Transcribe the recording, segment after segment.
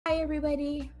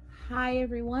everybody. Hi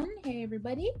everyone. Hey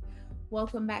everybody.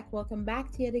 Welcome back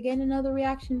to yet again another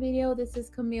reaction video. This is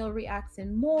Camille Reacts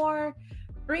and More,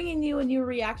 bringing you a new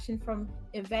reaction from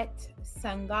Ivete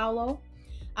Sangalo.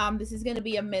 This is going to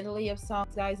be a medley of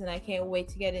songs, guys, and I can't wait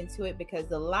to get into it because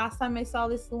the last time I saw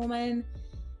this woman,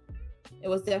 it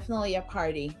was definitely a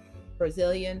party,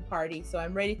 Brazilian party. So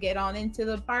I'm ready to get on into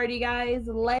the party, guys.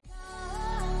 Let's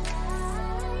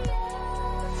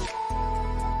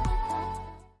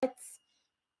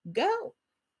go.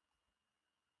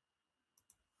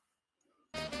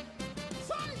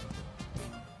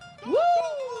 Woo!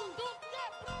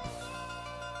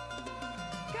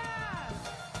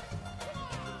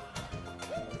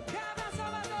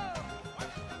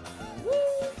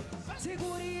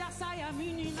 Segure a saia,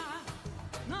 menina,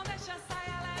 não deixa a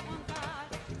saia levantar.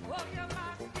 Vou que eu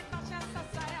faço que baixe essa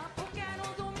saia, porque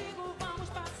no domingo vamos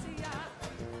passear.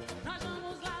 Nós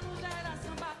vamos lá no Gera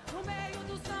Samba, no meio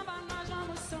do samba nós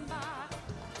vamos sambar.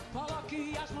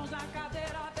 Coloque as mãos na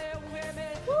cadeira, dê um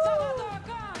remedo. Salvador,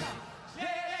 canta!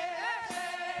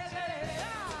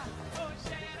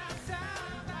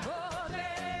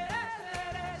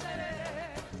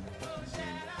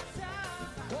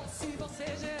 Se você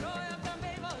gerou, eu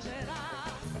também vou gerar.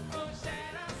 O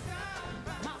gera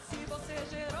samba. Mas se você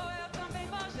gerou, eu também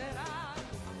vou gerar.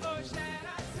 O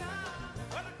gera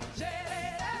samba.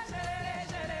 Gererê, gererê,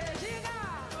 gererê, diga.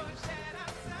 O gera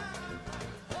samba.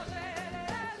 O gererê,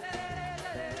 gererê,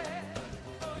 gererê.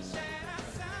 O gera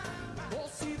samba. Ou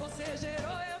se você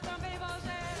gerou, eu também vou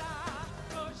gerar.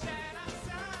 O gera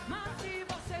samba. Mas se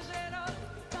você gerou,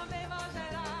 também vou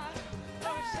gerar.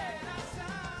 O gera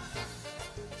samba.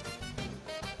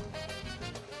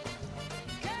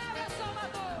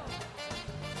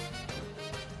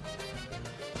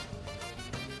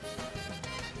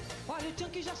 Olha o tchan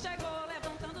que já chegou,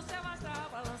 levantando seu astral,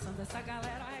 balançando essa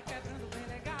galera, requebrando bem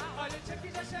legal. Olha o tchan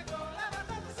que já chegou,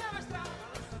 levantando seu astral,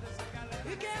 balançando essa galera.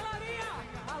 E quem, Lourinha?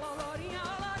 Alô, Lourinha,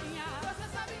 ô Lourinha, você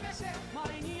sabe mexer.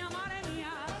 Moreninha,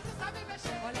 moreninha, você sabe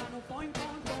mexer. Olha no põe,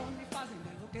 põe, põe, me fazendo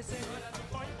enlouquecer. Olha no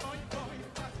põe, põe, põe, me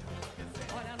fazendo enlouquecer.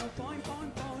 Olha no põe, põe,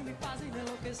 põe, me fazendo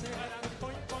enlouquecer. Olha no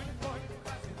põe, põe, põe, me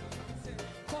fazendo enlouquecer.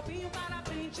 Copinho para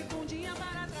frente, bundinha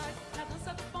para trás, na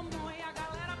dança do pompom e a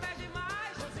galera pede mais.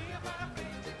 Para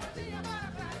frente, bundinha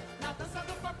para trás, na dança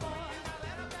do popô, a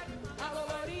galera pede mais. Alô,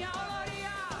 Lourinha, ô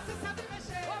Lourinha, você sabe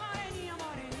mexer. Ô moreninha,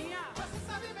 moreninha, você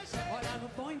sabe mexer. Olha no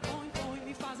põe, põe, põe,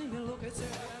 me fazem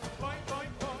enlouquecer. Olha no põe, põe,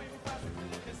 põe, me fazem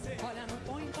enlouquecer. Olha no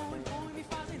põe, põe, põe, me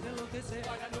fazem enlouquecer.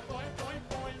 Olha no põe, põe,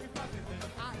 põe, me fazem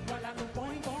enlouquecer. Olha no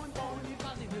põe, põe, põe, me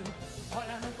fazem enlouquecer.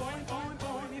 Olha no põe, põe,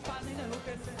 põe, me fazem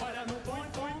enlouquecer. Olha no põe,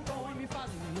 põe, põe, me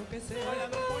fazem enlouquecer. Olha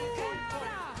no põe, põe,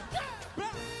 põe.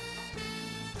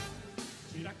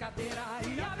 Tira a cadeira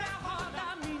e abre a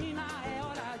roda, menina, é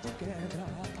hora de quebra.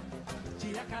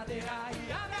 Tira a cadeira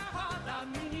e abre a roda,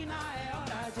 menina, é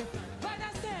hora de... Vai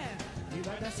descendo, e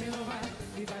vai descendo, vai.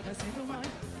 E vai descendo, mãe,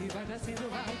 e vai descendo,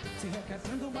 vai. Se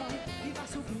requebrando, mãe, e vai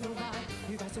subindo, vai.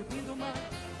 E vai subindo, mãe,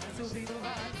 vai subindo,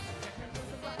 vai.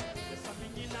 Requebrando, vai. Essa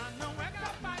menina não é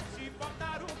capaz de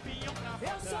botar o peão pra roda.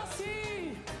 Eu sou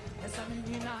assim. Essa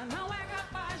menina não é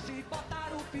capaz de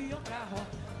botar o peão pra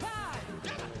roda.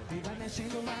 E vai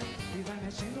mexendo, vai, e vai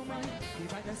mexendo, mãe, e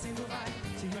vai descendo, vai,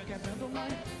 se requebrando, mãe,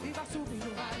 e vai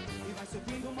subindo, vai, e vai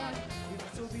subindo, mãe, e vai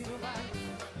subindo, vai.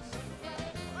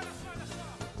 Olha só, olha só.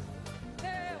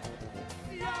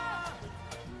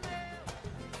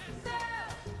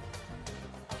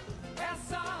 É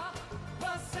só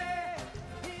você.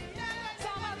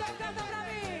 Salvador, canta pra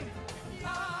mim.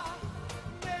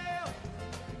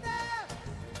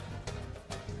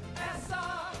 É só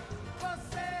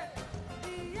você.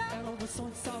 É novo som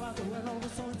de Salvador, é novo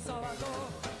som de Salvador.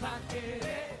 Pra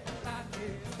querer, pra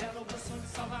querer. É novo som de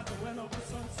Salvador, é novo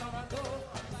som de Salvador.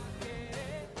 Pra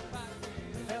querer, pra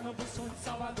querer. É novo som de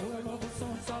Salvador, é novo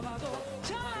som de Salvador.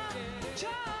 Tchau, tchau.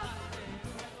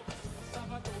 É novo som de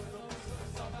Salvador, é novo som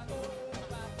de Salvador.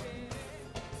 Pra querer.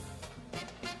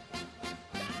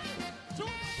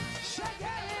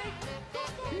 Cheguei!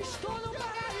 Estou no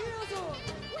paraíso!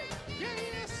 Que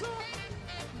isso?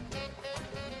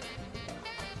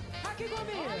 Aqui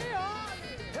comigo!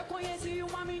 Eu conheci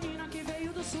uma menina que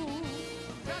veio do sul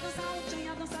pra dançar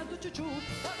tinha a dança do tchutchu.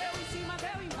 Deu em cima,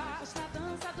 deu embaixo, na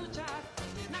dança do tchá.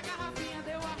 Na garrafinha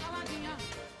deu a raladinha.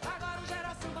 Agora o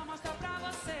Gera Samba mostra pra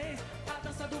vocês a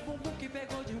dança do bumbum que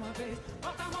pegou de uma vez.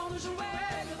 Bota a mão no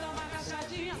joelho, dá uma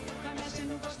agachadinha. Tá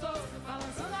mexendo gostoso,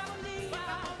 balançando a bundinha.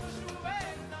 Bota a mão no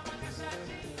joelho, dá uma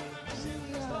agachadinha. Tá mexendo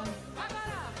gostoso.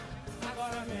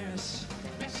 Agora mexe.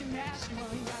 Mexe, mexe,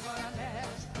 mãe, agora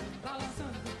mexe.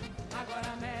 Balançando,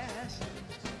 agora mexe.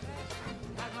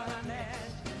 Agora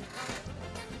mexe.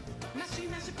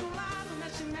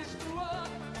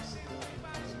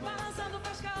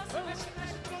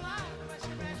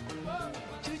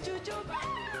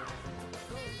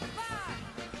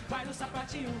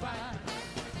 sapatinho, vai.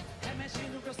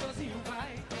 Remexendo gostosinho,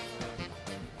 vai.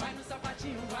 Vai no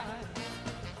sapatinho, vai.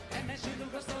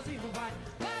 Remexendo gostosinho, vai.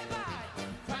 Vai, vai.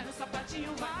 Vai no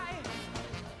sapatinho, vai.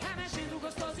 Remexendo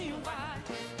gostosinho, vai.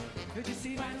 Eu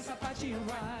disse vai no sapatinho,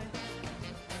 vai.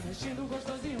 Remexendo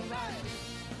gostosinho, vai.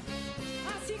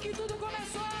 Assim que tudo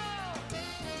começou.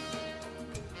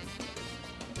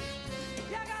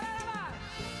 E a galera vai.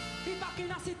 E pau que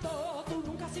nasce torto,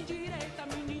 nunca se endireita.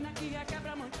 Menina que é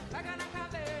quebra-mão, pega na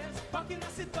cabeça. Pau que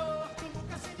nasce torto,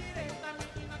 nunca se endireita.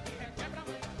 Menina que é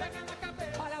quebra-mão, pega na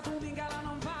cabeça. Olha, domingo ela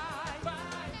não vai.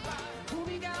 Vai, vai.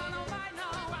 Domingo ela não vai,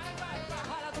 não. Vai, vai, vai.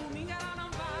 Olha, domingo ela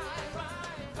não vai.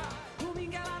 Vai, vai.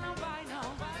 Domingo ela não vai,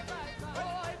 não. Vai, vai,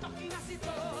 vai. Oi, pau que nasce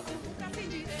torto, nunca se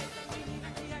endireita. Menina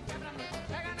que é quebra-mão,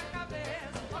 pega na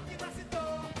cabeça. Pau que nasce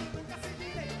torto, nunca se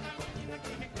endireita. Menina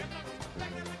que é quebra-mão,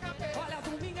 pega na cabeça. Olha,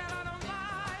 domingo ela não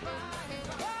vai. Vai,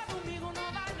 vai. Ô, domingo não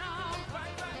vai, não.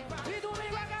 Vai, vai, vai. E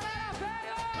domingo a galera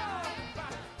veio. Vai,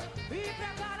 vai. E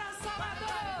prepara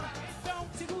Salvador. Então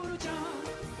segura o tchan,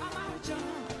 amarra o tchan.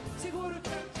 Segura o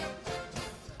tchan, tchan, tchan,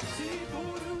 tchan.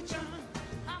 Segura o tchan,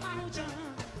 amarra o tchan.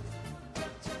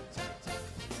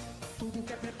 Tudo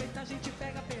que é perfeito a gente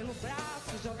pega pelo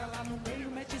braço, joga lá no meio,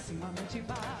 mete em cima, mete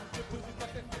embaixo. Depois do que é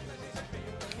perfeito a gente vê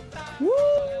o resultado.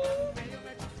 Joga lá no meio,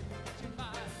 mete em cima, mete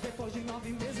embaixo. Depois de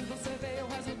 9 meses você vê o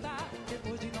resultado.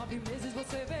 Depois de 9 meses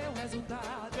você vê o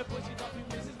resultado. Depois de 9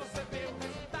 meses você vê o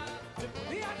resultado.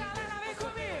 E a galera vem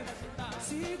comigo.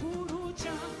 Segura o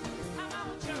tchan,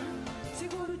 amarra o tchan.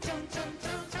 Segura o tchan, tchan,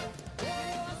 tchan, tchan.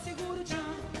 Oh, segura o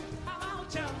tchan, amarra o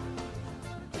tchan.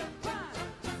 Vai.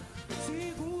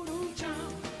 Segura o tchan,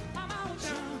 amarra o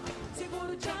tchan.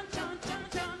 Segura o tchan, tchan, tchan,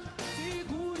 tchan.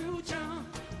 Segura o tchan,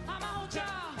 amarra o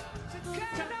tchan.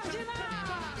 Quebra de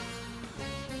nada,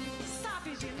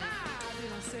 sabe de nada,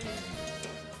 não sei.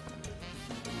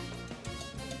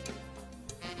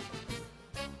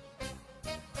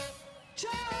 Tchau!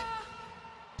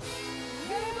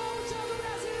 Viva o tchau do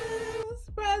Brasil!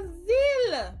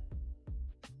 Brasil!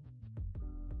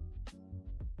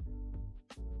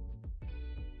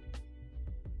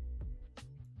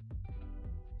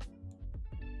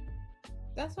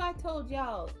 That's why I told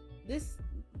y'all this.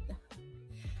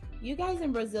 You guys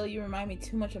in Brazil, you remind me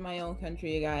too much of my own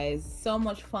country, you guys. So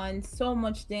much fun, so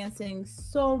much dancing,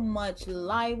 so much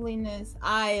liveliness.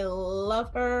 I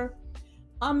love her.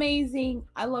 Amazing.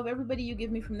 I love everybody you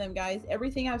give me from them, guys.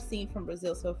 Everything I've seen from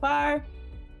Brazil so far.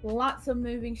 Lots of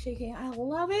moving, shaking. I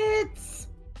love it.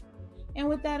 And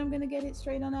with that, I'm going to get it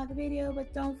straight on out of the video.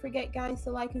 But don't forget, guys,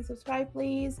 to like and subscribe,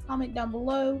 please. Comment down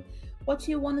below what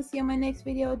you want to see on my next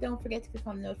video. Don't forget to click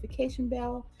on the notification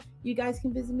bell. You guys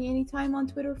can visit me anytime on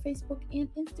Twitter, Facebook, and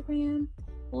Instagram.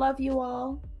 Love you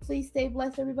all. Please stay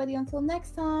blessed, everybody. Until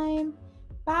next time.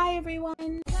 Bye,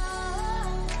 everyone.